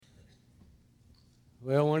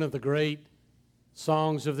Well, one of the great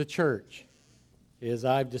songs of the church is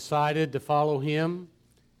I've decided to follow Him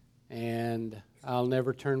and I'll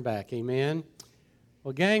never turn back. Amen.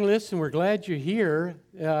 Well, gang, listen, we're glad you're here.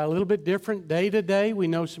 A little bit different day today. We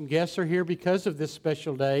know some guests are here because of this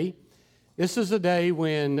special day. This is a day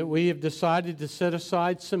when we have decided to set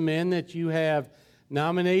aside some men that you have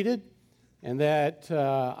nominated and that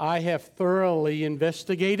I have thoroughly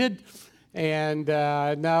investigated. And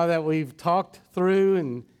now that we've talked through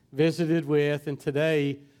and visited with, and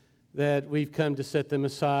today that we've come to set them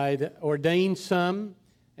aside, ordain some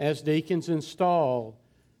as deacons, install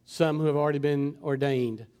some who have already been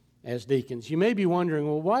ordained as deacons. You may be wondering,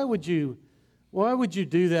 well, why would you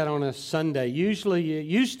do that on a Sunday? Usually, it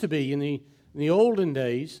used to be in the olden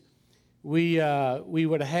days, we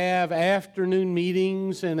would have afternoon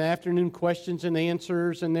meetings and afternoon questions and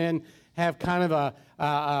answers, and then have kind of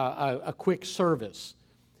a quick service.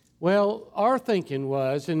 Well, our thinking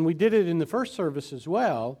was, and we did it in the first service as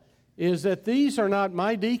well, is that these are not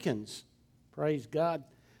my deacons. Praise God.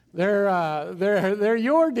 They're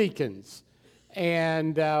your deacons.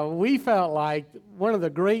 And we felt like one of the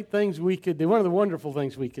great things we could do, one of the wonderful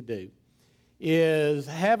things we could do, is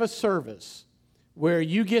have a service where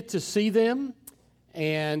you get to see them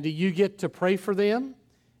and you get to pray for them,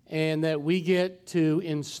 and that we get to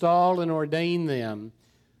install and ordain them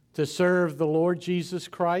to serve the Lord Jesus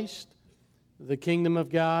Christ, the kingdom of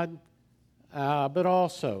God, but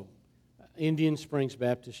also Indian Springs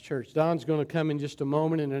Baptist Church. Don's going to come in just a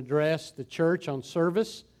moment and address the church on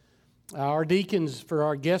service. Our deacons, for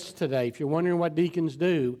our guests today, if you're wondering what deacons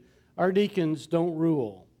do, our deacons don't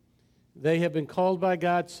rule. They have been called by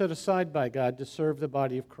God, set aside by God to serve the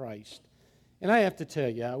body of Christ. And I have to tell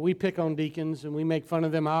you, we pick on deacons and we make fun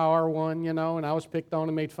of them. I are one, and I was picked on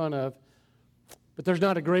and made fun of. But there's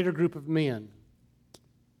not a greater group of men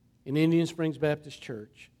in Indian Springs Baptist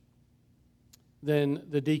Church than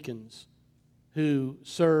the deacons who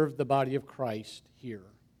serve the body of Christ here.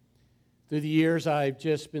 Through the years, I've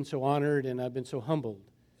just been so honored and I've been so humbled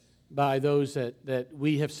by those that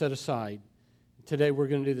we have set aside. Today we're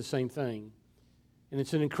going to do the same thing. And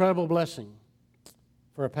it's an incredible blessing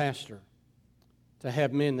for a pastor to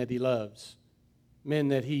have men that he loves, men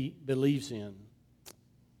that he believes in,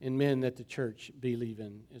 and men that the church believe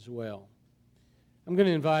in as well. I'm going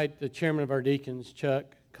to invite the chairman of our deacons,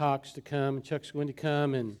 Chuck Cox, to come. Chuck's going to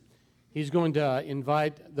come, and he's going to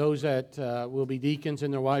invite those that will be deacons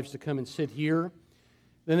and their wives to come and sit here.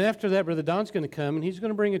 Then after that, Brother Don's going to come, and he's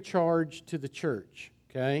going to bring a charge to the church,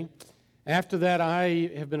 okay? After that,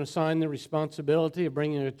 I have been assigned the responsibility of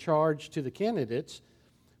bringing a charge to the candidates.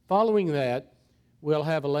 Following that, we'll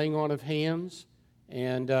have a laying on of hands,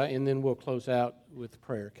 and then we'll close out with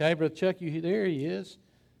prayer. Okay, Brother Chuck, there he is.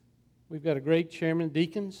 We've got a great chairman of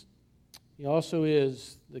deacons. He also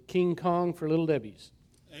is the King Kong for Little Debbie's.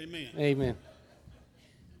 Amen. Amen.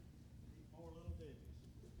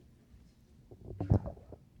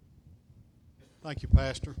 Thank you,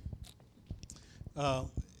 Pastor.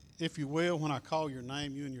 If you will, when I call your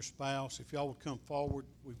name, you and your spouse, if y'all would come forward,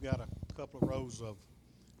 we've got a couple of rows of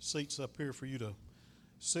seats up here for you to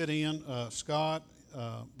sit in. Scott,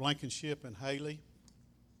 Blankenship, and Haley.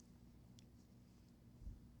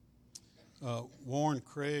 Warren,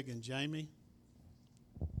 Craig, and Jamie.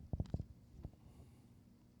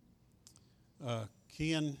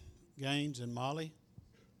 Ken, Gaines, and Molly.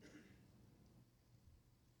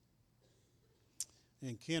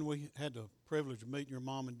 And Ken, we had the privilege of meeting your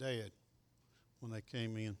mom and dad when they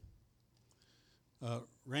came in.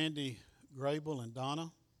 Randy Grable and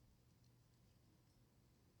Donna.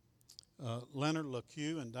 Leonard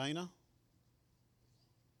LeCue and Dana.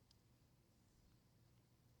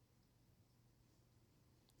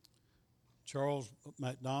 Charles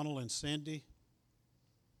McDonald and Cindy.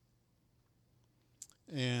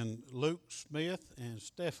 And Luke Smith and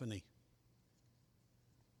Stephanie.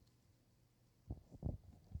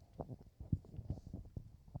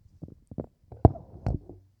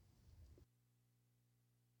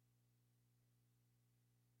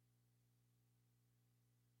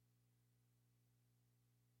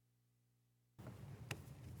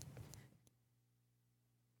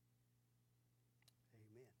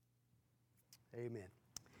 Amen.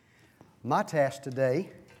 My task today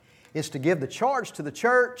is to give the charge to the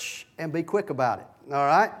church and be quick about it, all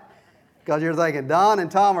right? Because you're thinking, Don and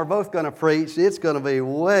Tom are both going to preach. It's going to be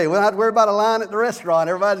we don't have to worry about a line at the restaurant.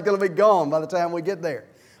 Everybody's going to be gone by the time we get there.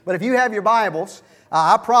 But if you have your Bibles,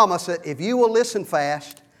 I promise that if you will listen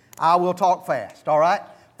fast, I will talk fast, all right?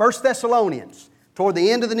 1 Thessalonians, toward the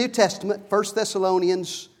end of the New Testament, 1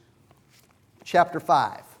 Thessalonians chapter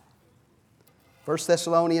 5. 1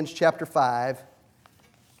 Thessalonians chapter 5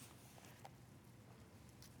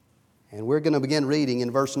 And we're going to begin reading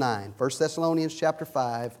in verse 9. 1 Thessalonians chapter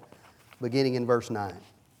 5, beginning in verse 9.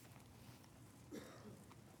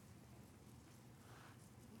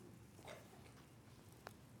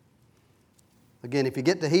 Again, if you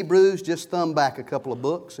get to Hebrews, just thumb back a couple of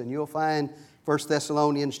books and you'll find 1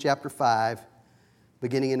 Thessalonians chapter 5,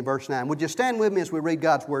 beginning in verse 9. Would you stand with me as we read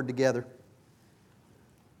God's Word together?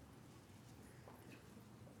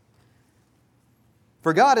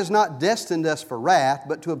 For God has not destined us for wrath,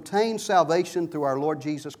 but to obtain salvation through our Lord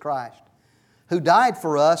Jesus Christ, who died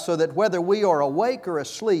for us so that whether we are awake or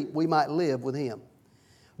asleep, we might live with Him.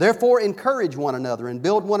 Therefore, encourage one another and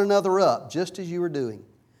build one another up, just as you are doing.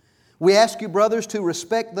 We ask you, brothers, to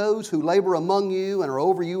respect those who labor among you and are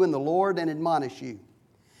over you in the Lord and admonish you,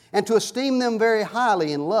 and to esteem them very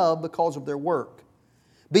highly in love because of their work.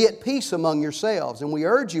 Be at peace among yourselves, and we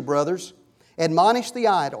urge you, brothers, admonish the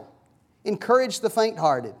idle, encourage the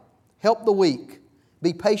faint-hearted, help the weak,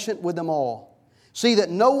 be patient with them all. See that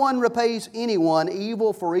no one repays anyone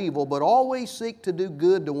evil for evil, but always seek to do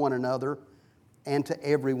good to one another and to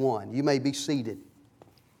everyone. You may be seated.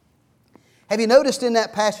 Have you noticed in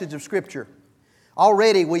that passage of Scripture,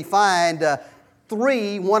 already we find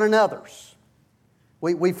three one another's.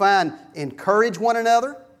 We find encourage one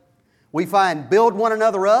another, we find build one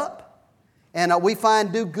another up, and we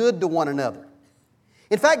find do good to one another.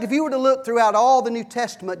 In fact, if you were to look throughout all the New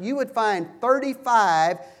Testament, you would find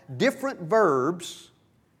 35 different verbs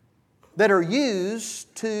that are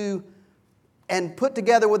used to and put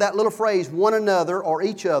together with that little phrase, one another or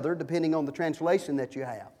each other, depending on the translation that you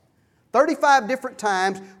have. 35 different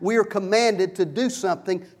times we are commanded to do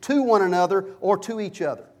something to one another or to each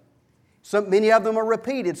other. Many of them are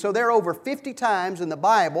repeated, so there are over 50 times in the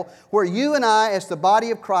Bible where you and I, as the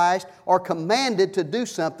body of Christ, are commanded to do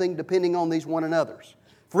something depending on these one another's.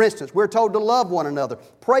 For instance, we're told to love one another,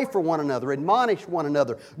 pray for one another, admonish one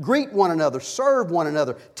another, greet one another, serve one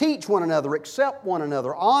another, teach one another, accept one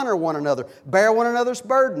another, honor one another, bear one another's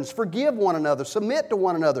burdens, forgive one another, submit to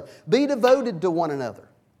one another, be devoted to one another.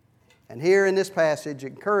 And here in this passage,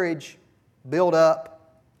 encourage, build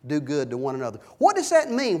up, do good to one another. What does that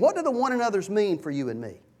mean? What do the one another's mean for you and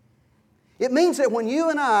me? It means that when you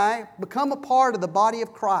and I become a part of the body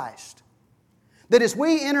of Christ, that as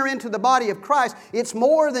we enter into the body of Christ, it's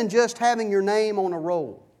more than just having your name on a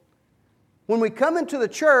roll. When we come into the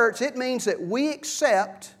church, it means that we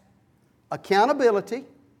accept accountability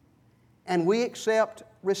and we accept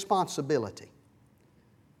responsibility.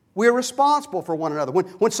 We're responsible for one another.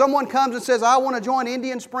 When someone comes and says, I want to join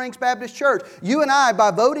Indian Springs Baptist Church, you and I,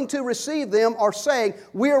 by voting to receive them, are saying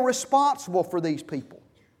we are responsible for these people.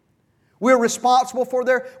 We're responsible for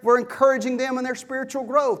we're encouraging them in their spiritual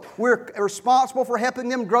growth. We're responsible for helping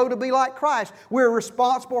them grow to be like Christ. We're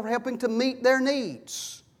responsible for helping to meet their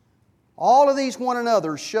needs. All of these one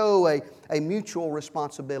another show a mutual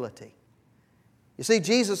responsibility. You see,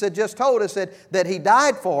 Jesus had just told us that He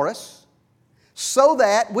died for us, so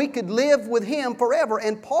that we could live with Him forever.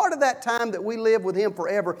 And part of that time that we live with Him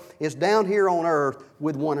forever is down here on earth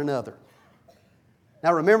with one another.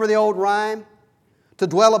 Now remember the old rhyme? To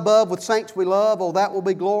dwell above with saints we love, oh that will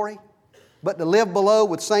be glory. But to live below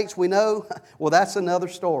with saints we know, well that's another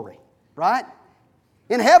story. Right?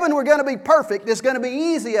 In heaven we're going to be perfect. It's going to be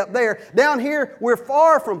easy up there. Down here we're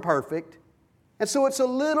far from perfect. And so it's a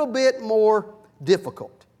little bit more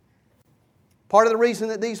difficult. Part of the reason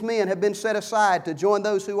that these men have been set aside to join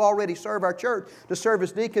those who already serve our church, to serve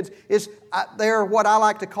as deacons, is they're what I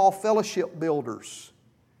like to call fellowship builders.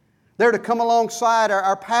 They're to come alongside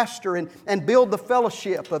our pastor and build the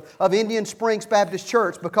fellowship of Indian Springs Baptist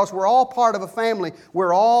Church, because we're all part of a family.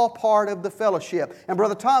 We're all part of the fellowship. And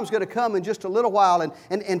Brother Tom's going to come in just a little while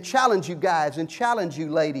and challenge you guys and challenge you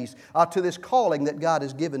ladies to this calling that God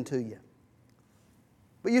has given to you.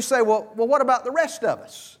 But you say, well, what about the rest of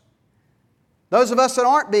us? Those of us that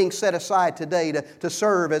aren't being set aside today to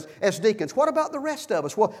serve as deacons, what about the rest of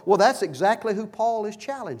us? Well, that's exactly who Paul is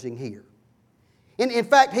challenging here. In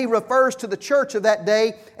fact, he refers to the church of that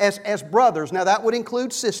day as brothers. Now, that would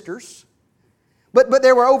include sisters. But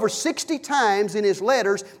there were over 60 times in his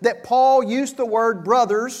letters that Paul used the word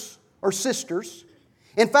brothers or sisters.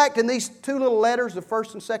 In fact, in these two little letters, the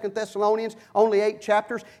 1st and 2nd Thessalonians, only 8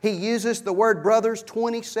 chapters, he uses the word brothers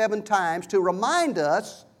 27 times to remind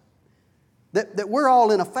us that we're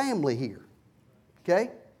all in a family here.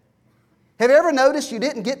 Okay? Have you ever noticed you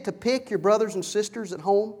didn't get to pick your brothers and sisters at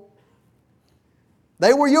home?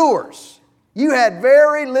 They were yours. You had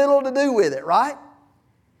very little to do with it, right?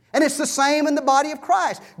 And it's the same in the body of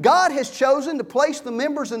Christ. God has chosen to place the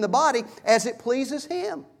members in the body as it pleases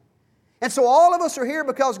Him. And so all of us are here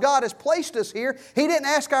because God has placed us here. He didn't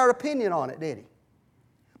ask our opinion on it, did He?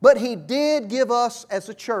 But He did give us as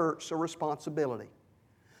a church a responsibility.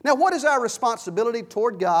 Now, what is our responsibility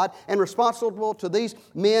toward God and responsible to these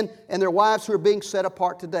men and their wives who are being set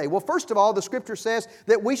apart today? Well, first of all, the Scripture says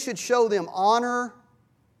that we should show them honor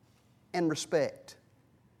and respect.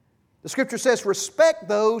 The Scripture says, respect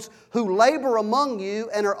those who labor among you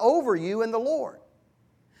and are over you in the Lord.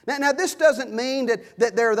 Now this doesn't mean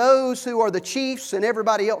that there are those who are the chiefs and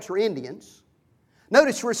everybody else are Indians.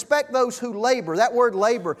 Notice, respect those who labor. That word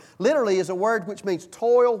labor literally is a word which means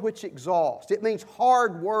toil which exhausts. It means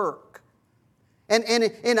hard work. And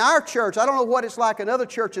in our church, I don't know what it's like in other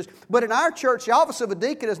churches, but in our church, the office of a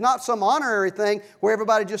deacon is not some honorary thing where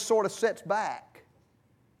everybody just sort of sits back.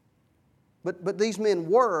 But these men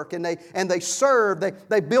work and they serve,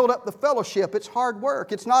 they build up the fellowship. It's hard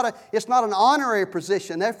work. It's not an honorary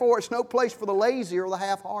position. Therefore, it's no place for the lazy or the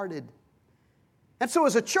half-hearted. And so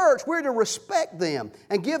as a church, we're to respect them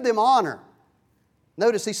and give them honor.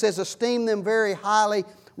 Notice he says, esteem them very highly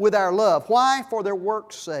with our love. Why? For their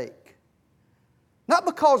work's sake. Not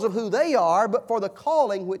because of who they are, but for the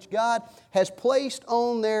calling which God has placed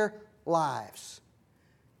on their lives.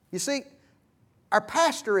 You see, our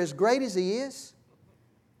pastor, as great as he is,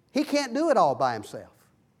 he can't do it all by himself.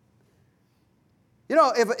 You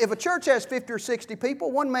know, if a church has 50 or 60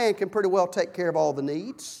 people, one man can pretty well take care of all the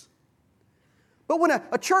needs. But when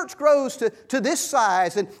a church grows to this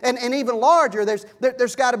size and even larger,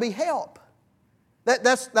 there's got to be help.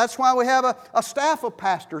 That's why we have a staff of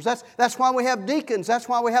pastors. That's why we have deacons. That's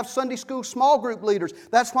why we have Sunday school small group leaders.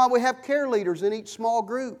 That's why we have care leaders in each small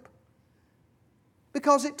group.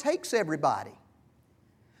 Because it takes everybody.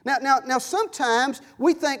 Now, sometimes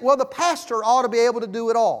we think, well, the pastor ought to be able to do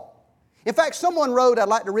it all. In fact, someone wrote, I'd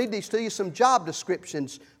like to read these to you, some job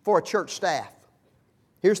descriptions for a church staff.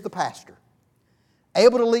 Here's the pastor.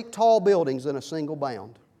 Able to leap tall buildings in a single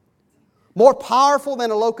bound. More powerful than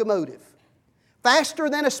a locomotive. Faster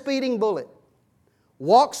than a speeding bullet.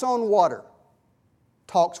 Walks on water.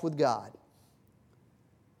 Talks with God.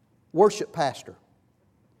 Worship pastor.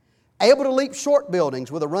 Able to leap short buildings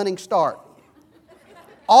with a running start.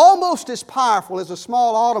 Almost as powerful as a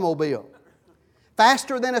small automobile.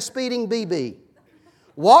 Faster than a speeding BB.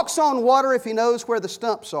 Walks on water if he knows where the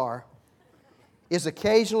stumps are. Is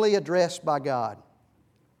occasionally addressed by God.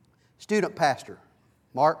 Student pastor,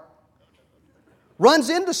 Mark. Runs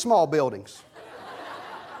into small buildings.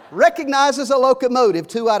 Recognizes a locomotive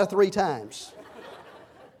 2 out of 3 times.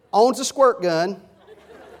 Owns a squirt gun.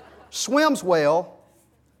 Swims well.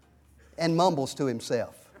 And mumbles to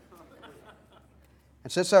himself.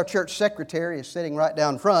 And since our church secretary is sitting right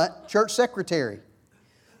down front, church secretary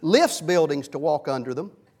lifts buildings to walk under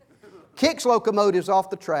them, kicks locomotives off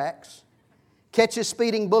the tracks, catches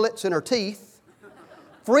speeding bullets in her teeth,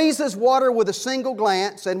 freezes water with a single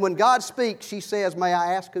glance, and when God speaks, she says, "May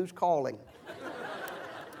I ask who's calling?"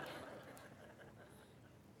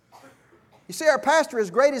 You see, our pastor, as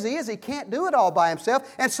great as he is, he can't do it all by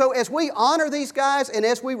himself. And so as we honor these guys and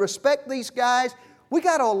as we respect these guys, we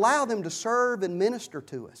got to allow them to serve and minister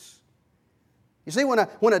to us. You see, when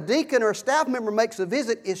a deacon or a staff member makes a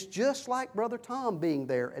visit, it's just like Brother Tom being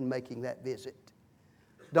there and making that visit.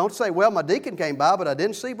 Don't say, well, my deacon came by, but I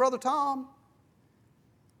didn't see Brother Tom.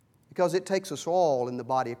 Because it takes us all in the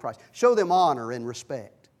body of Christ. Show them honor and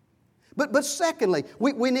respect. But secondly,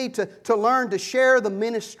 we need to learn to share the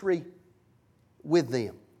ministry with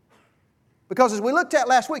them. Because as we looked at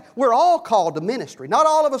last week, we're all called to ministry. Not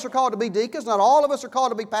all of us are called to be deacons. Not all of us are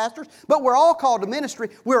called to be pastors. But we're all called to ministry.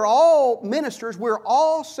 We're all ministers. We're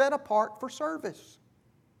all set apart for service.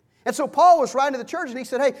 And so Paul was writing to the church and he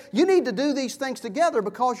said, hey, you need to do these things together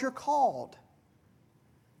because you're called.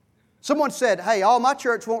 Someone said, hey, all my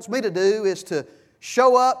church wants me to do is to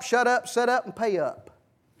show up, shut up, set up, and pay up.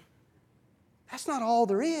 That's not all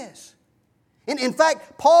there is. In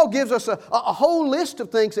fact, Paul gives us a whole list of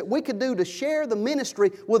things that we could do to share the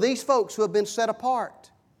ministry with these folks who have been set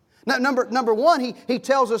apart. Now, number one, he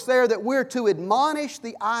tells us there that we're to admonish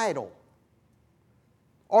the idle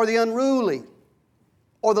or the unruly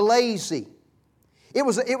or the lazy. It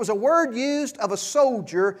was a word used of a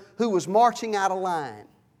soldier who was marching out of line.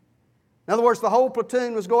 In other words, the whole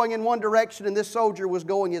platoon was going in one direction and this soldier was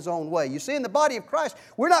going his own way. You see, in the body of Christ,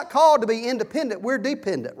 we're not called to be independent, we're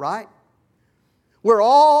dependent, right? We're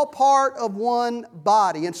all part of one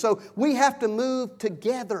body, and so we have to move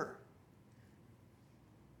together.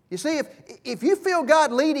 You see, if you feel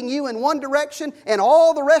God leading you in one direction and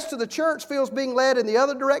all the rest of the church feels being led in the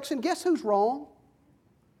other direction, guess who's wrong?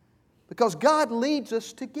 Because God leads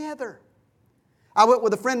us together. I went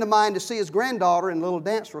with a friend of mine to see his granddaughter in a little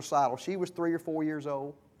dance recital. She was 3 or 4 years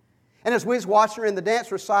old. And as we was watching her in the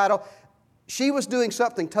dance recital, She was doing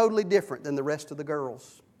something totally different than the rest of the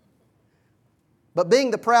girls. But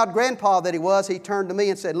being the proud grandpa that he was, he turned to me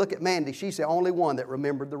and said, "Look at Mandy. She's the only one that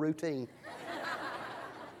remembered the routine."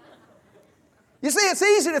 You see, it's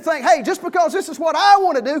easy to think, hey, just because this is what I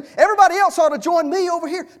want to do, everybody else ought to join me over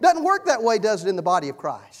here. Doesn't work that way, does it, in the body of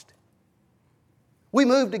Christ? We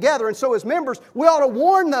move together, and so as members, we ought to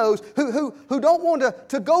warn those who don't want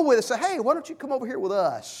to go with us. Say, hey, why don't you come over here with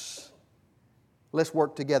us? Let's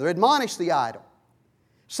work together. Admonish the idle.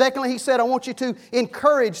 Secondly, he said, I want you to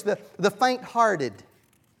encourage the faint-hearted.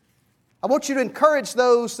 I want you to encourage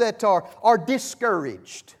those that are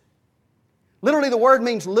discouraged. Literally, the word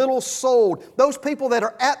means little-souled. Those people that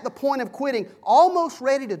are at the point of quitting, almost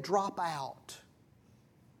ready to drop out.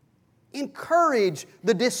 Encourage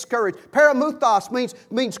the discouraged. Paramuthos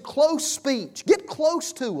means close speech. Get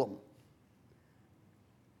close to them.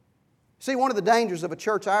 See, one of the dangers of a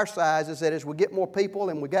church our size is that as we get more people,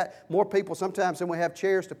 and we got more people sometimes than we have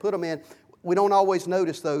chairs to put them in, we don't always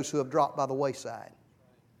notice those who have dropped by the wayside.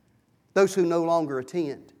 Those who no longer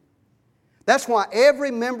attend. That's why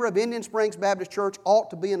every member of Indian Springs Baptist Church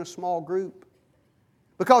ought to be in a small group.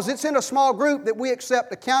 Because it's in a small group that we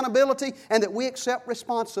accept accountability and that we accept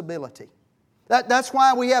responsibility. That's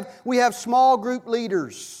why we have small group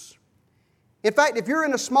leaders. In fact, if you're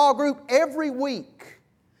in a small group every week,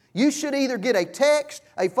 you should either get a text,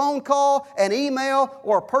 a phone call, an email,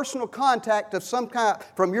 or a personal contact of some kind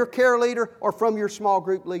from your care leader or from your small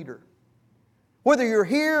group leader. Whether you're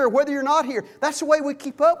here or whether you're not here, that's the way we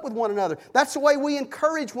keep up with one another. That's the way we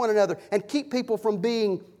encourage one another and keep people from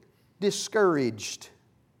being discouraged.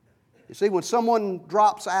 You see, when someone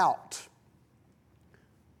drops out,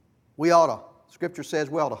 Scripture says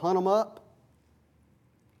we ought to hunt them up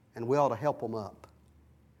and we ought to help them up.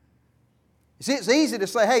 You see, it's easy to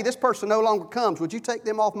say, hey, this person no longer comes. Would you take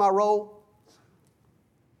them off my roll?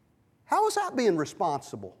 How is that being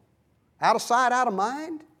responsible? Out of sight, out of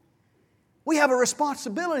mind? We have a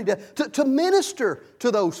responsibility to minister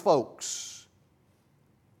to those folks.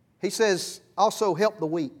 He says, also help the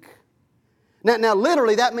weak. Now,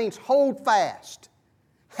 literally, that means hold fast.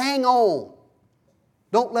 Hang on.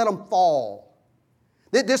 Don't let them fall.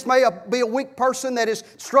 This may be a weak person that is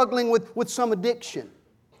struggling with some addiction.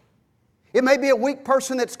 It may be a weak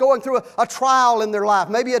person that's going through a trial in their life,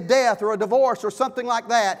 maybe a death or a divorce or something like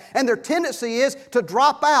that. And their tendency is to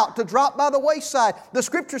drop out, to drop by the wayside. The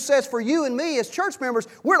Scripture says for you and me as church members,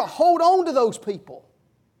 we're to hold on to those people.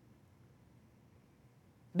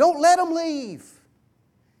 Don't let them leave.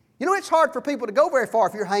 You know, it's hard for people to go very far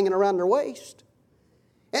if you're hanging around their waist.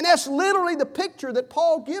 And that's literally the picture that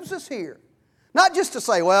Paul gives us here. Not just to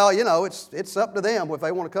say, well, you know, it's up to them if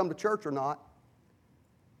they want to come to church or not.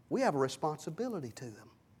 We have a responsibility to them.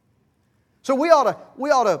 So we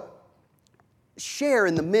ought to share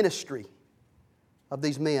in the ministry of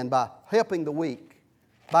these men by helping the weak,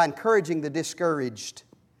 by encouraging the discouraged,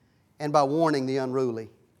 and by warning the unruly.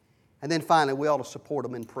 And then finally, we ought to support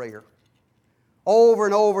them in prayer. Over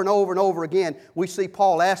and over and over and over again, we see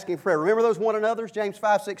Paul asking for prayer. Remember those one another's? James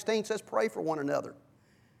 5:16 says, pray for one another.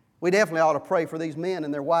 We definitely ought to pray for these men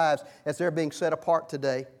and their wives as they're being set apart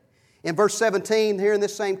today. In verse 17, here in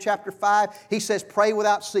this same chapter 5, he says, pray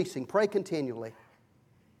without ceasing. Pray continually.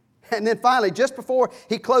 And then finally, just before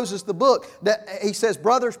he closes the book, he says,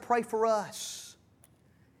 brothers, pray for us.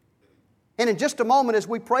 And in just a moment, as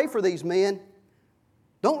we pray for these men,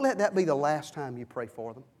 don't let that be the last time you pray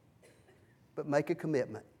for them. But make a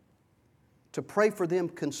commitment to pray for them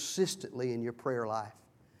consistently in your prayer life.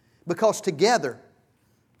 Because together,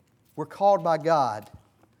 we're called by God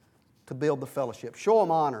to build the fellowship. Show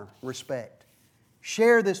them honor, respect.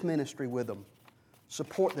 Share this ministry with them.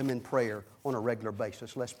 Support them in prayer on a regular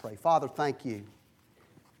basis. Let's pray. Father, thank you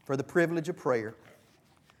for the privilege of prayer.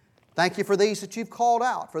 Thank you for these that you've called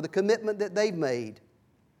out, for the commitment that they've made.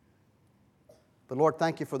 But Lord,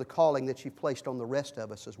 thank you for the calling that you've placed on the rest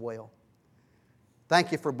of us as well.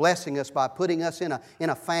 Thank you for blessing us by putting us in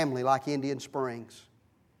a family like Indian Springs.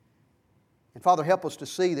 And Father, help us to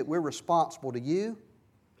see that we're responsible to you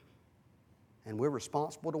and we're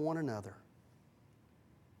responsible to one another.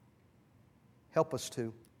 Help us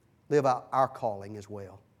to live out our calling as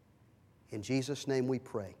well. In Jesus' name we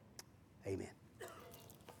pray. Amen.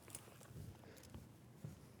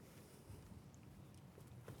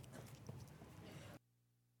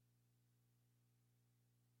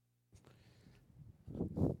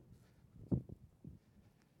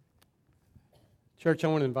 Church, I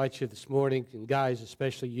want to invite you this morning, and guys,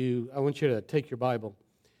 especially you, I want you to take your Bible,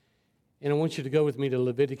 and I want you to go with me to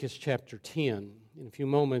Leviticus chapter 10. In a few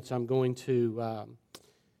moments, I'm going to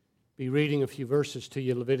be reading a few verses to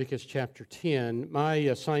you, Leviticus chapter 10. My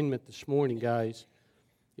assignment this morning, guys,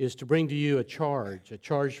 is to bring to you a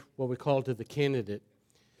charge, what we call to the candidate.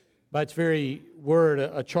 By its very word,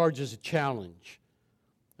 a charge is a challenge.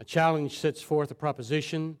 A challenge sets forth a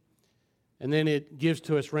proposition, and then it gives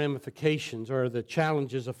to us ramifications, or the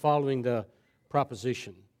challenges of following the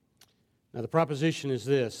proposition. Now, the proposition is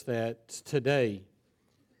this, that today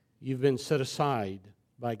you've been set aside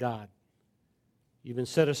by God. You've been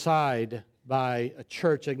set aside by a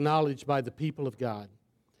church acknowledged by the people of God.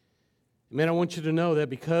 Man, I want you to know that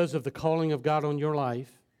because of the calling of God on your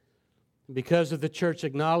life, because of the church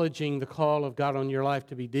acknowledging the call of God on your life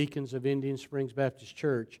to be deacons of Indian Springs Baptist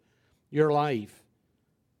Church, your life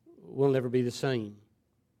will never be the same.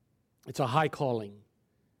 It's a high calling.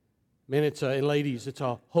 Men, and ladies, it's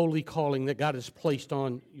a holy calling that God has placed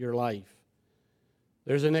on your life.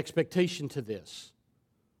 There's an expectation to this.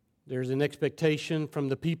 There's an expectation from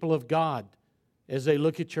the people of God as they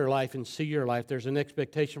look at your life and see your life. There's an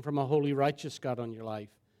expectation from a holy, righteous God on your life.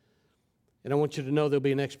 And I want you to know there'll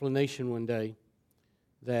be an explanation one day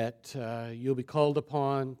that you'll be called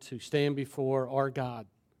upon to stand before our God,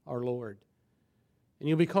 our Lord. And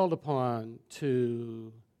you'll be called upon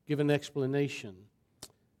to give an explanation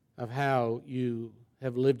of how you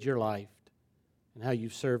have lived your life and how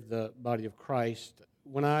you've served the body of Christ.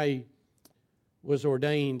 When I was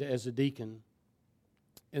ordained as a deacon,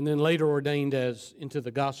 and then later ordained into the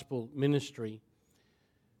gospel ministry,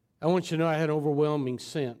 I want you to know I had an overwhelming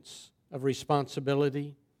sense of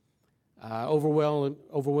responsibility,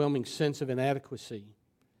 overwhelming sense of inadequacy.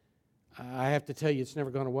 I have to tell you, it's never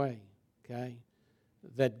gone away, okay?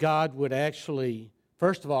 That God would actually,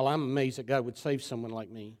 first of all, I'm amazed that God would save someone like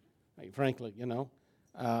me, frankly, you know.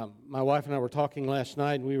 My wife and I were talking last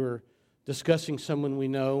night, and we were discussing someone we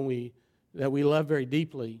know that we love very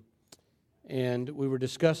deeply. And we were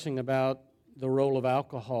discussing about the role of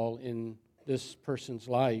alcohol in this person's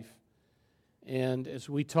life. And as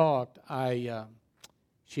we talked,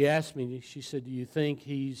 she asked me, she said, "Do you think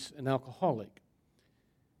he's an alcoholic?"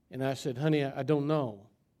 And I said, "Honey, I don't know."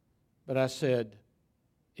 But I said,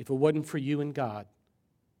 if it wasn't for you and God,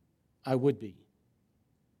 I would be.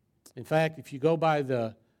 In fact, if you go by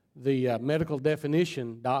the medical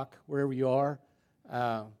definition, doc, wherever you are,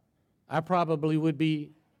 I probably would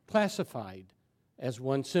be classified as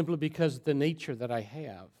one simply because of the nature that I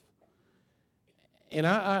have. And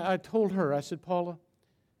I told her, I said, "Paula,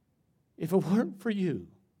 if it weren't for you,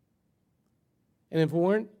 and if it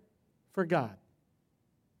weren't for God,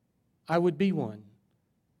 I would be one,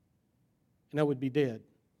 and I would be dead."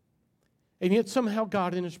 And yet somehow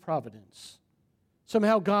God in His providence,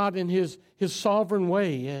 somehow God in His sovereign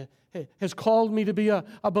way has called me to be a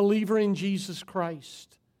believer in Jesus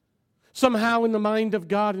Christ. Somehow in the mind of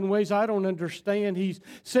God, in ways I don't understand, He's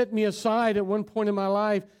set me aside at one point in my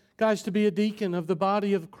life, guys, to be a deacon of the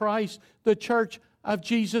body of Christ, the church of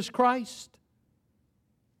Jesus Christ.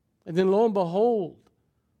 And then lo and behold,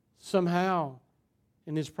 somehow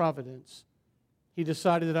in His providence, He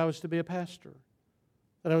decided that I was to be a pastor,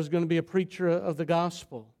 that I was going to be a preacher of the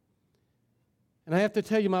gospel. And I have to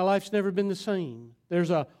tell you, my life's never been the same. There's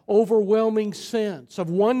an overwhelming sense of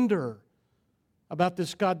wonder about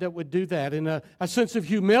this God that would do that, and a sense of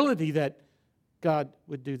humility that God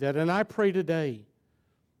would do that. And I pray today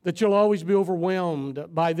that you'll always be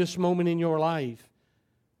overwhelmed by this moment in your life,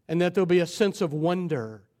 and that there'll be a sense of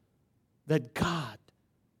wonder that God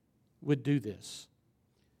would do this.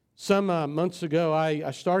 Some months ago,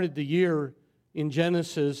 I started the year in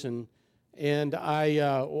Genesis, and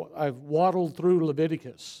I've waddled through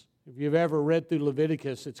Leviticus. If you've ever read through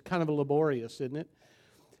Leviticus, it's kind of laborious, isn't it?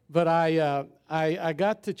 But I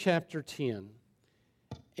got to chapter 10,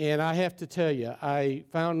 and I have to tell you, I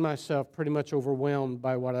found myself pretty much overwhelmed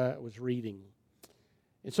by what I was reading.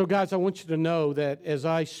 And so, guys, I want you to know that as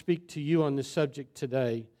I speak to you on this subject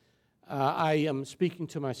today, I am speaking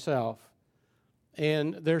to myself,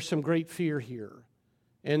 and there's some great fear here,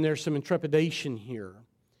 and there's some intrepidation here.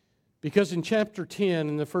 Because in chapter 10,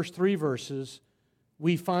 in the first 3 verses,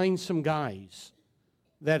 we find some guys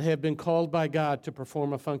that have been called by God to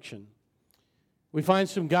perform a function. We find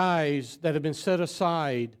some guys that have been set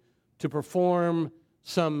aside to perform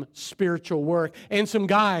some spiritual work, and some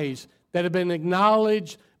guys that have been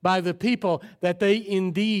acknowledged by the people that they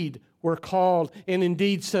indeed were called and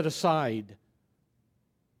indeed set aside.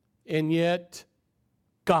 And yet,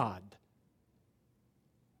 God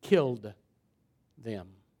killed them.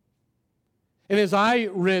 And as I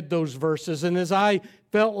read those verses, and as I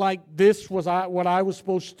felt like this was what I was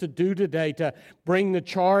supposed to do today, to bring the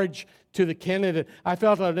charge to the candidate, I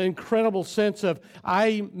felt an incredible sense of,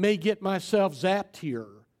 I may get myself zapped here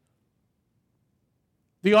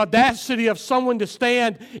The audacity of someone to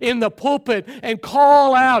stand in the pulpit and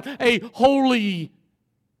call out a holy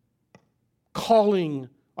calling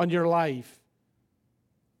on your life,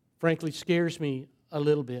 frankly, scares me a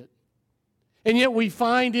little bit. And yet we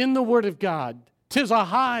find in the Word of God, 'tis a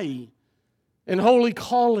high and holy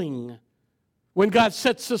calling when God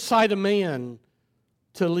sets aside a man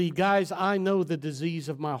to lead. Guys, I know the disease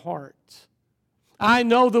of my heart. I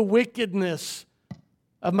know the wickedness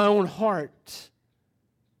of my own heart.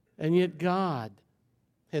 And yet God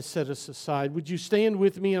has set us aside. Would you stand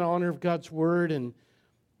with me in honor of God's Word? And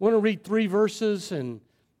I want to read 3 verses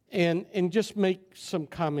and just make some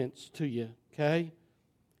comments to you, okay?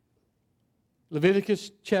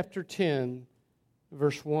 Leviticus chapter 10,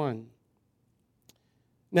 verse 1.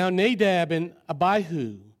 Now Nadab and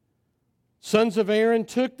Abihu, sons of Aaron,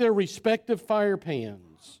 took their respective fire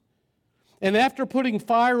pans, and after putting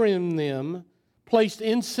fire in them, placed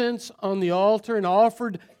incense on the altar and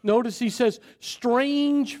offered, notice he says,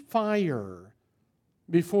 strange fire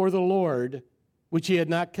before the Lord, which he had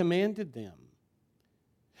not commanded them.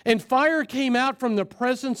 And fire came out from the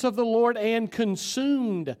presence of the Lord and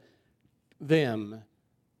consumed them,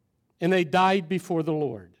 and they died before the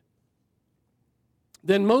Lord.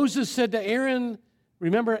 Then Moses said to Aaron,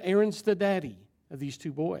 remember Aaron's the daddy of these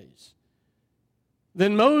 2 boys.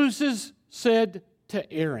 Then Moses said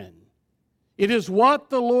to Aaron, it is what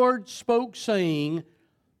the Lord spoke, saying,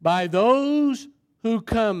 by those who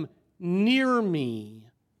come near me,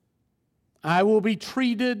 I will be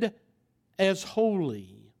treated as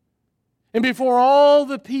holy. And before all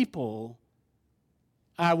the people,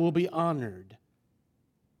 I will be honored.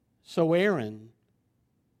 So Aaron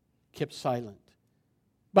kept silent.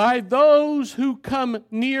 By those who come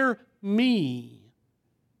near me,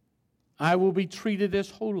 I will be treated as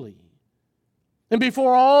holy. And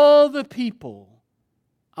before all the people,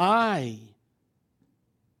 I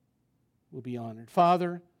will be honored.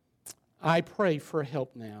 Father, I pray for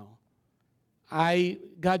help now.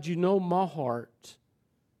 God, you know my heart.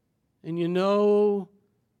 And you know,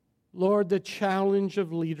 Lord, the challenge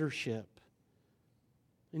of leadership.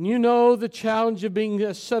 And you know the challenge of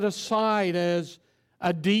being set aside as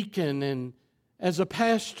a deacon and as a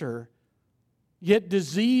pastor, yet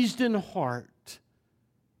diseased in heart,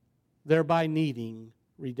 thereby needing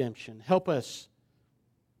redemption. Help us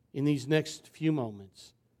in these next few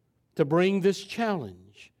moments to bring this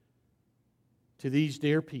challenge to these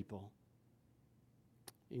dear people.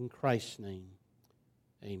 In Christ's name,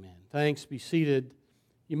 amen. Thanks. Be seated.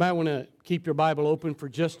 You might want to keep your Bible open for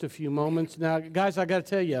just a few moments. Now, guys, I got to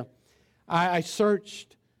tell you, I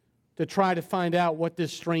searched to try to find out what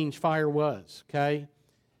this strange fire was, okay?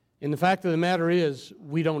 And the fact of the matter is,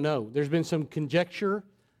 we don't know. There's been some conjecture.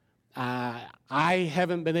 I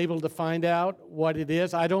haven't been able to find out what it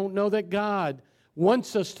is. I don't know that God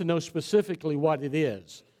wants us to know specifically what it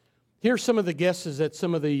is. Here's some of the guesses that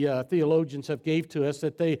some of the theologians have gave to us,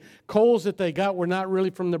 that the coals that they got were not really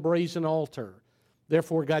from the brazen altar.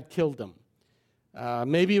 Therefore, God killed them.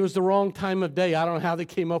 Maybe it was the wrong time of day. I don't know how they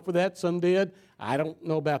came up with that. Some did. I don't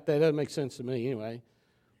know about that. That doesn't make sense to me anyway.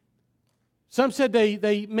 Some said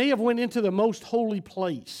they may have went into the most holy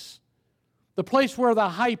place, the place where the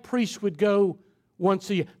high priest would go once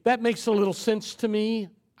a year. That makes a little sense to me.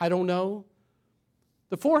 I don't know.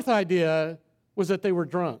 The fourth idea was that they were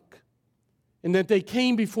drunk and that they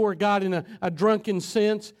came before God in a drunken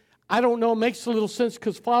sense. I don't know. It makes a little sense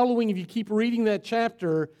because following, if you keep reading that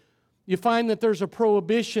chapter, you find that there's a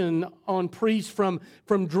prohibition on priests from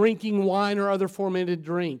drinking wine or other fermented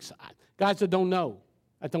drinks. Guys, I don't know.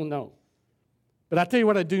 I don't know. But I'll tell you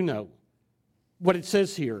what I do know. What it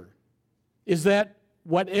says here is that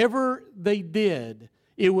whatever they did,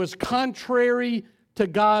 it was contrary to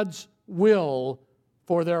God's will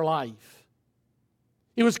for their life.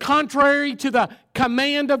 It was contrary to the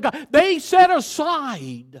command of God. They set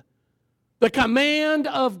aside the command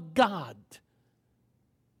of God.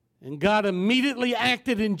 And God immediately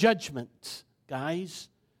acted in judgment, guys.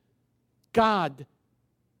 God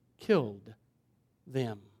killed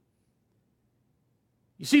them.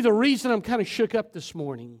 You see, the reason I'm kind of shook up this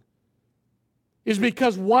morning is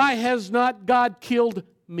because why has not God killed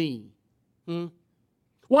me?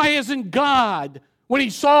 Why hasn't God, when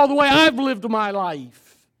He saw the way I've lived my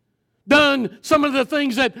life, done some of the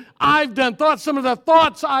things that I've done, thought some of the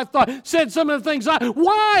thoughts I've thought, said some of the things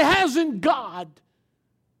why hasn't God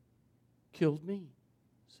killed me?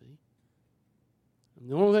 See? And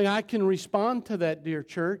the only thing I can respond to that, dear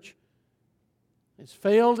church, as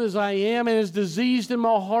failed as I am and as diseased in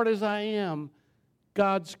my heart as I am,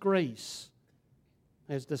 God's grace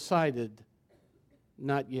has decided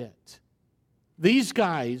not yet. These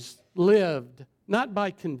guys lived not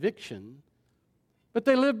by conviction, but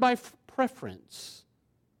they lived by preference.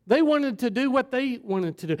 They wanted to do what they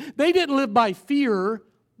wanted to do. They didn't live by fear,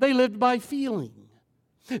 they lived by feeling.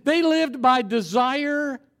 They lived by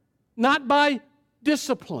desire, not by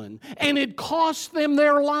discipline. And it cost them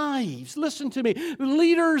their lives. Listen to me.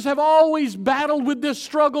 Leaders have always battled with this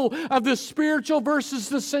struggle of the spiritual versus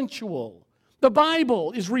the sensual. The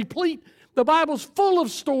Bible is replete. The Bible's full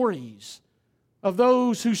of stories of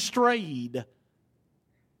those who strayed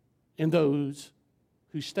and those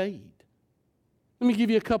who stayed. Let me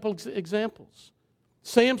give you a couple examples.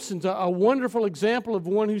 Samson's a wonderful example of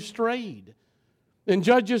one who strayed. In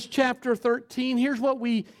Judges chapter 13, here's what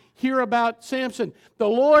we hear about Samson. The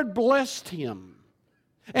Lord blessed him,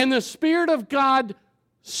 and the Spirit of God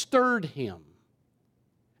stirred him.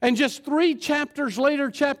 And just 3 chapters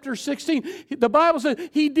later, chapter 16, the Bible says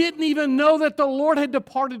he didn't even know that the Lord had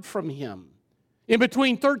departed from him. In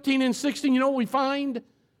between 13 and 16, you know what we find?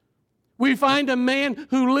 We find a man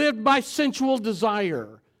who lived by sensual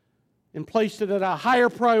desire and placed it at a higher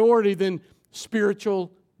priority than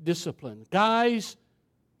spiritual discipline. Guys,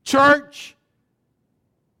 church,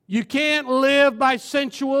 you can't live by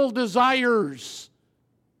sensual desires.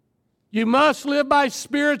 You must live by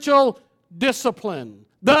spiritual discipline.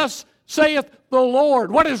 Thus saith the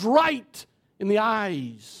Lord, what is right in the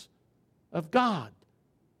eyes of God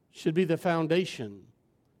should be the foundation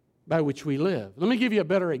by which we live. Let me give you a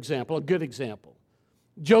better example, a good example.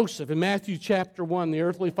 Joseph in Matthew chapter 1, the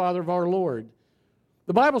earthly father of our Lord.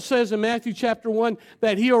 The Bible says in Matthew chapter 1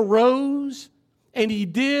 that he arose and he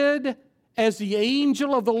did as the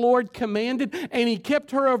angel of the Lord commanded, and he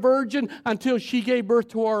kept her a virgin until she gave birth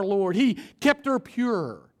to our Lord. He kept her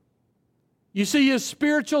pure. You see, his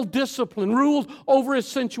spiritual discipline ruled over his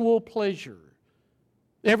sensual pleasure.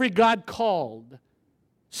 Every God-called,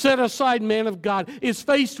 set-aside man of God is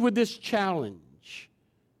faced with this challenge.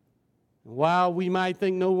 While we might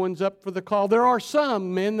think no one's up for the call, there are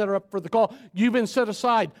some men that are up for the call. You've been set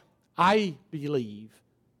aside. I believe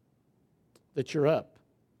that you're up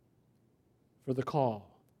for the call.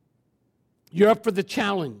 You're up for the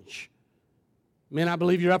challenge. Men, I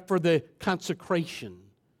believe you're up for the consecration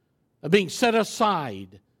of being set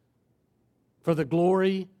aside for the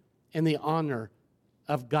glory and the honor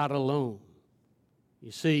of God alone.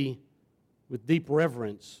 You see, with deep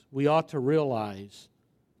reverence, we ought to realize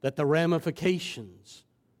that the ramifications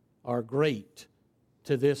are great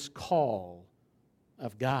to this call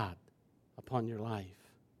of God upon your life.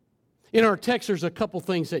 In our text, there's a couple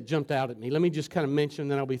things that jumped out at me. Let me just kind of mention,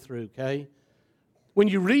 and then I'll be through, okay? When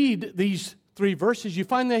you read these 3 verses, you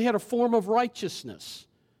find they had a form of righteousness.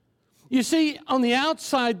 You see, on the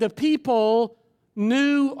outside, the people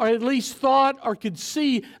knew, or at least thought, or could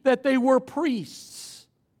see that they were priests.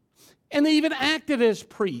 And they even acted as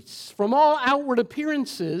priests. From all outward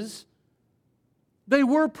appearances, they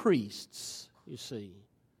were priests, you see.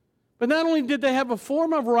 But not only did they have a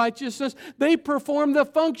form of righteousness, they performed the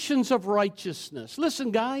functions of righteousness.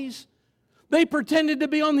 Listen, guys, they pretended to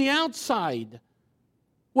be on the outside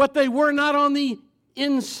what they were not on the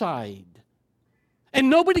inside. And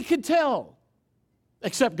nobody could tell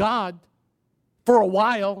except God for a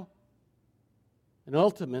while. And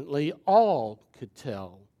ultimately, all could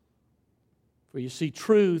tell. For you see,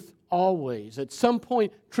 truth always, at some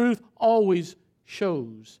point, truth always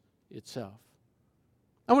shows itself.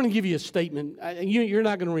 I want to give you a statement. You're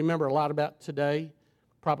not going to remember a lot about today,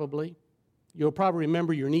 probably. You'll probably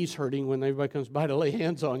remember your knees hurting when everybody comes by to lay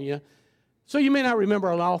hands on you. So you may not remember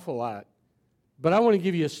an awful lot. But I want to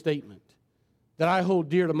give you a statement that I hold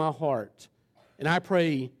dear to my heart. And I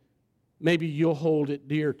pray maybe you'll hold it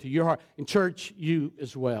dear to your heart. And church, you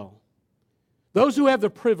as well. Those who have the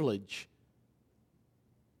privilege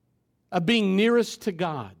of being nearest to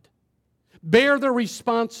God bear the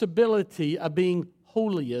responsibility of being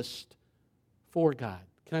holiest for God.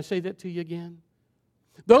 Can I say that to you again?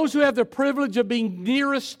 Those who have the privilege of being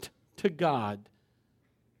nearest to God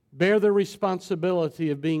bear the responsibility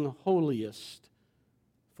of being holiest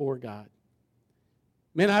for God.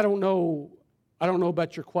 Man, I don't know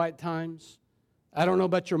about your quiet times. I don't know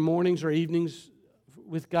about your mornings or evenings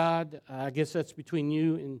with God. I guess that's between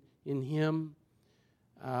you and Him.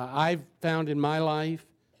 I've found in my life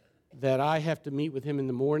that I have to meet with Him in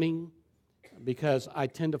the morning because I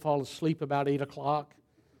tend to fall asleep about 8 o'clock.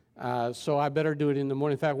 So I better do it in the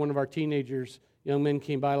morning. In fact, one of our young men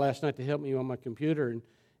came by last night to help me on my computer,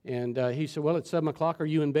 and he said, well, it's 7 o'clock, are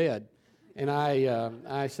you in bed? And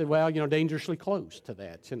I said, well, dangerously close to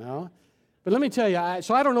that, But let me tell you,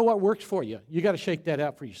 so I don't know what works for you. You got to shake that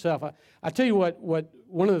out for yourself. I tell you what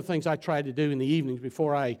one of the things I try to do in the evenings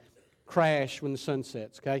before I crash when the sun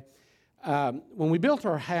sets, okay? when we built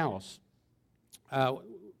our house,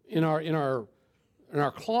 in our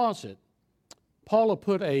closet, Paula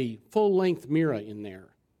put a full-length mirror in there.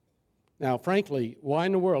 Now, frankly, why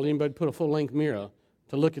in the world anybody put a full-length mirror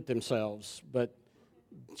to look at themselves? But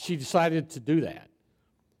she decided to do that.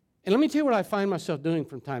 And let me tell you what I find myself doing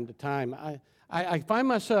from time to time. I find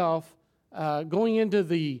myself going into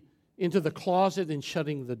the closet and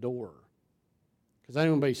shutting the door because I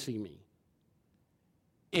don't want anybody to see me.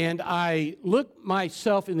 And I look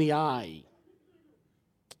myself in the eye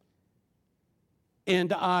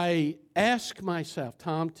and I ask myself,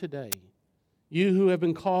 Tom, today, you who have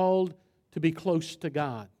been called to be close to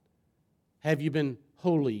God, have you been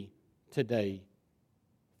holy today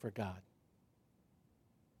for God?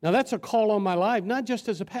 Now that's a call on my life, not just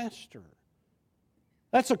as a pastor.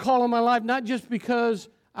 That's a call on my life, not just because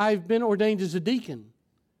I've been ordained as a deacon.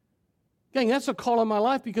 Gang, that's a call on my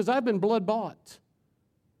life because I've been blood bought.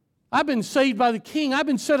 I've been saved by the King. I've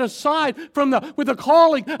been set aside with the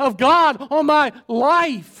calling of God on my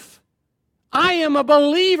life. I am a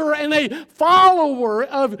believer and a follower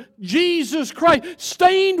of Jesus Christ,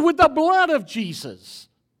 stained with the blood of Jesus.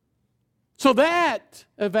 So that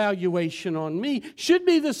evaluation on me should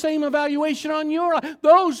be the same evaluation on your life.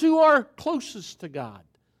 Those who are closest to God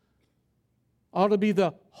ought to be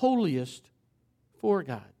the holiest for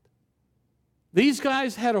God. These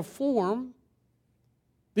guys had a form.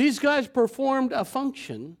 These guys performed a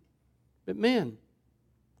function, but men,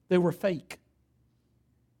 they were fake.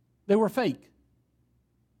 They were fake.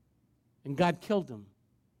 And God killed them.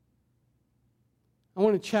 I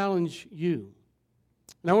want to challenge you.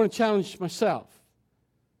 And I want to challenge myself.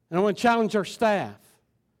 And I want to challenge our staff.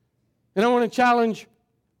 And I want to challenge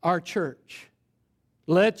our church.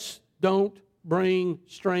 Let's don't bring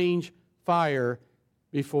strange fire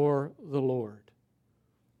before the Lord.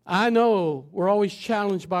 I know we're always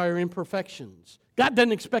challenged by our imperfections. God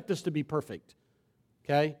doesn't expect us to be perfect,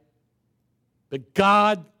 okay? But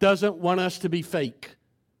God doesn't want us to be fake.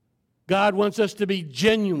 God wants us to be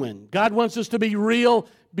genuine. God wants us to be real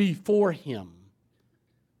before Him.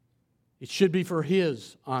 It should be for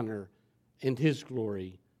His honor and His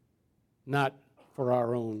glory, not for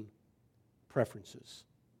our own preferences.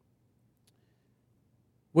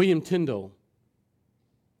 William Tyndale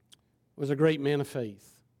was a great man of faith.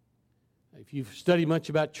 If you've studied much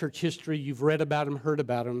about church history, you've read about him, heard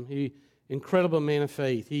about him. Incredible man of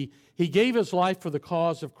faith. He gave his life for the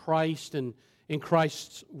cause of Christ and in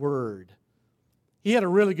Christ's Word. He had a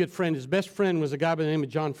really good friend. His best friend was a guy by the name of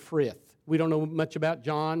John Frith. We don't know much about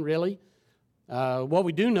John, really. What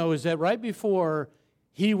we do know is that right before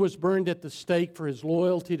he was burned at the stake for his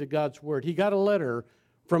loyalty to God's Word, he got a letter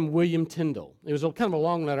from William Tyndale. It was kind of a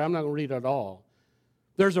long letter. I'm not going to read it at all.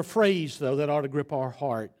 There's a phrase, though, that ought to grip our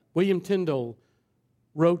heart. William Tyndale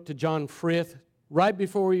wrote to John Frith right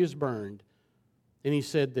before he was burned, and he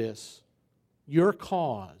said this: your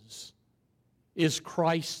cause is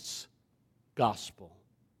Christ's gospel.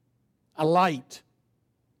 A light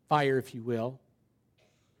fire, if you will.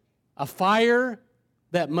 A fire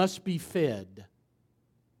that must be fed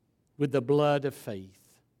with the blood of faith.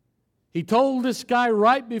 He told this guy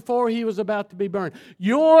right before he was about to be burned,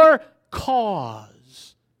 your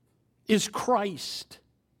cause is Christ.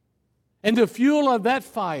 And the fuel of that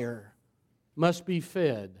fire must be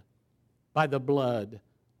fed by the blood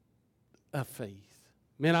of faith.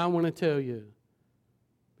 Men, I want to tell you,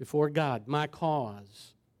 before God, my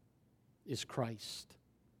cause is Christ.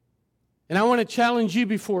 And I want to challenge you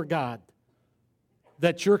before God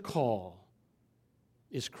that your call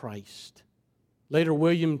is Christ. Later,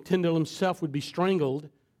 William Tyndale himself would be strangled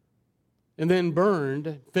and then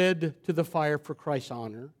burned, fed to the fire for Christ's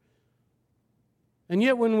honor. And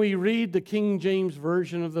yet when we read the King James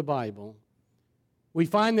Version of the Bible, we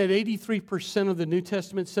find that 83% of the New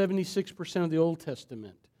Testament, 76% of the Old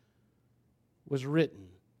Testament was written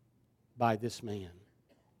by this man.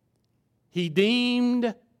 He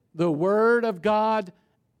deemed the Word of God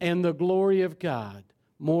and the glory of God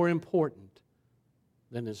more important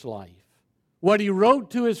than his life. What he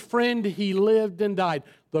wrote to his friend, he lived and died.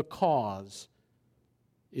 The cause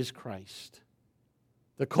is Christ.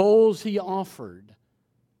 The coals he offered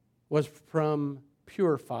was from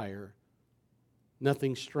pure fire.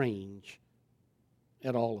 Nothing strange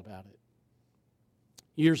at all about it.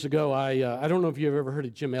 Years ago, I don't know if you've ever heard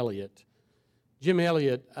of Jim Elliot. Jim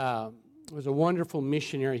Elliot was a wonderful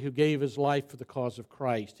missionary who gave his life for the cause of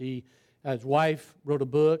Christ. His wife wrote a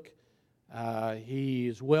book. He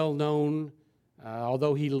is well known.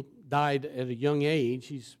 Although he died at a young age,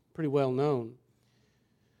 he's pretty well known.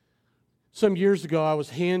 Some years ago, I was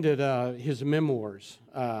handed his memoirs.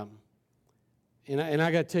 And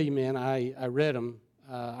I got to tell you, man, I read them.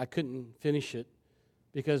 I couldn't finish it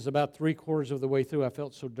because about 3/4 of the way through I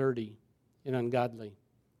felt so dirty and ungodly.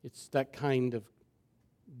 It's that kind of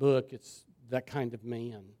book. It's that kind of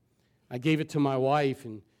man. I gave it to my wife,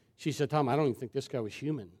 and she said, Tom, I don't even think this guy was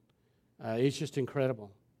human. It's just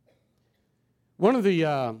incredible. One of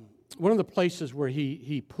the places where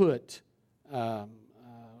he put a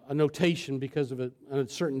notation because of a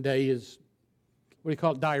certain day is what do you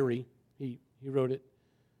call it, diary. He wrote it.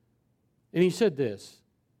 And he said this.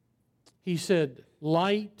 He said,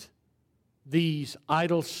 light these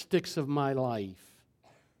idle sticks of my life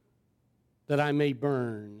that I may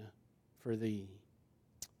burn for thee.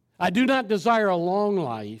 I do not desire a long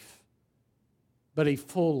life, but a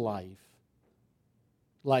full life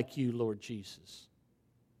like you, Lord Jesus.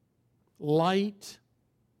 Light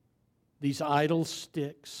these idle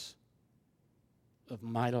sticks of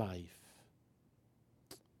my life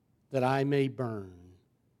that I may burn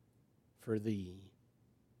for thee,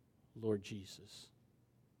 Lord Jesus.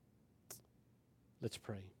 Let's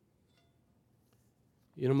pray.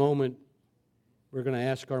 In a moment, we're going to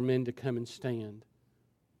ask our men to come and stand.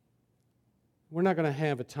 We're not going to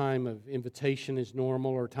have a time of invitation as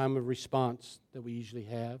normal or a time of response that we usually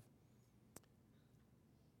have.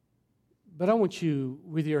 But I want you,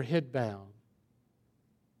 with your head bowed,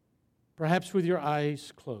 perhaps with your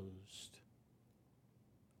eyes closed,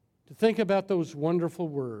 to think about those wonderful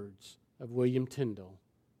words of William Tyndale.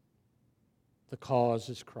 The cause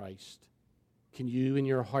is Christ. Can you in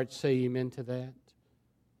your heart say amen to that?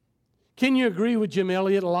 Can you agree with Jim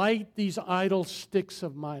Elliot? Light these idle sticks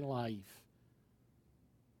of my life.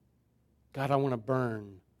 God, I want to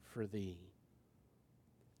burn for thee.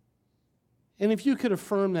 And if you could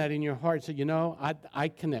affirm that in your heart, say, I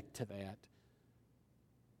connect to that.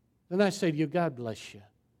 Then I say to you, God bless you.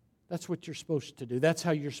 That's what you're supposed to do. That's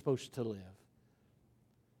how you're supposed to live.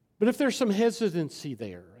 But if there's some hesitancy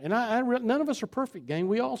there, and none of us are perfect, gang.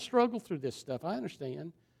 We all struggle through this stuff. I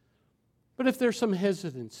understand. But if there's some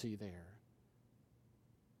hesitancy there,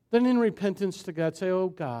 then in repentance to God, say, oh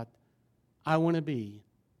God, I want to be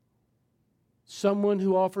someone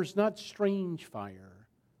who offers not strange fire.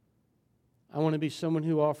 I want to be someone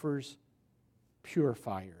who offers pure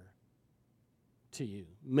fire to you.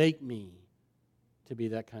 Make me to be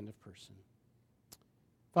that kind of person.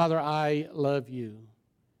 Father, I love you.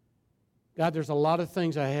 God, there's a lot of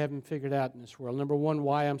things I haven't figured out in this world. Number one,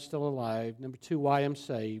 why I'm still alive. Number two, why I'm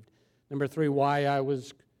saved. Number three, why I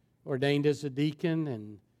was ordained as a deacon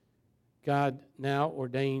and God now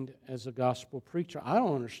ordained as a gospel preacher. I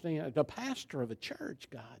don't understand. The pastor of a church,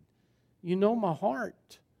 God. You know my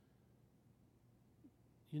heart.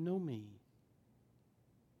 You know me.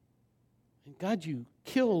 And God, you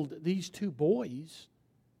killed these two boys,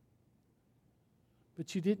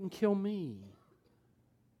 but you didn't kill me.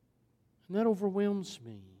 And that overwhelms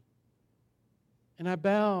me. And I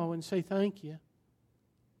bow and say thank you.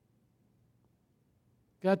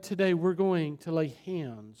 God, today we're going to lay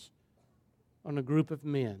hands on a group of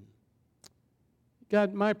men.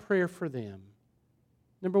 God, my prayer for them,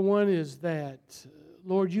 number one is that,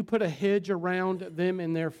 Lord, you put a hedge around them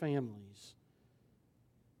and their families,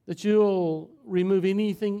 that you'll remove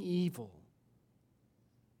anything evil,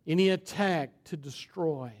 any attack to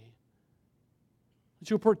destroy,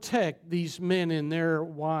 that you'll protect these men and their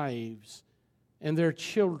wives and their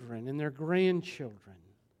children and their grandchildren.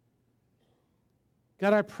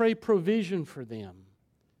 God, I pray provision for them,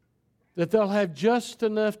 that they'll have just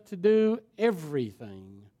enough to do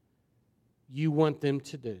everything you want them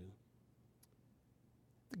to do.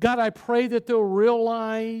 God, I pray that they'll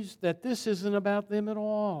realize that this isn't about them at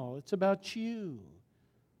all. It's about you.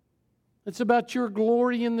 It's about your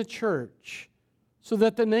glory in the church, so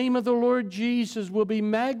that the name of the Lord Jesus will be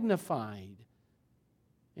magnified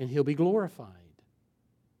and He'll be glorified.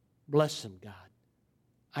 Bless them, God.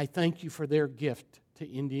 I thank you for their gift to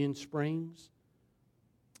Indian Springs.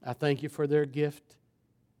 I thank you for their gift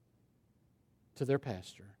to their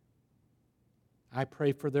pastor. I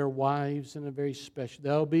pray for their wives in a very special.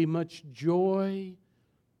 There'll be much joy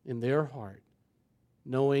in their heart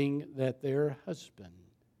knowing that their husband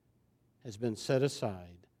has been set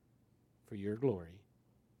aside for your glory.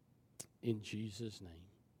 In Jesus' name,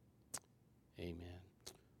 amen.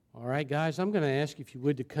 All right, guys, I'm going to ask if you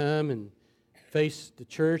would to come and face the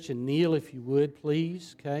church and kneel if you would,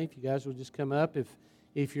 please. Okay, if you guys will just come up.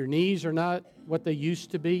 If your knees are not what they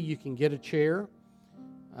used to be, you can get a chair.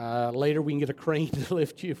 Later we can get a crane to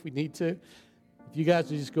lift you if we need to. If you guys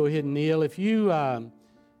will just go ahead and kneel. If you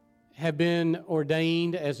have been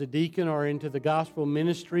ordained as a deacon or into the gospel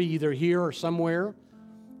ministry, either here or somewhere,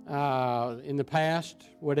 in the past,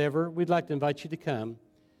 whatever, we'd like to invite you to come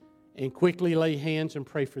and quickly lay hands and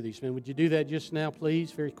pray for these men. Would you do that just now,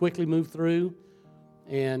 please? Very quickly move through.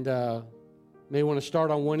 And may want to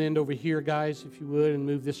start on one end over here, guys, if you would, and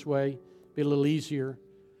move this way. Be a little easier.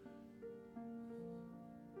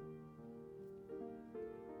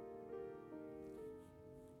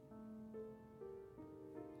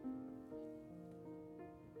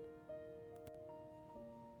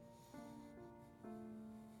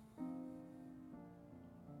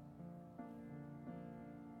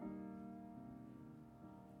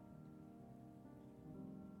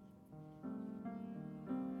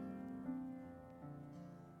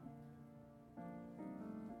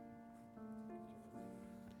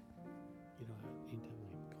 You know, anytime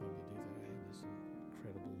I call you do that, I have this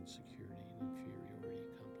incredible insecurity and inferiority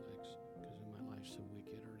complex because my life's so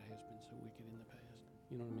wicked, or it has been so wicked in the past.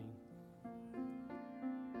 You know what I mean?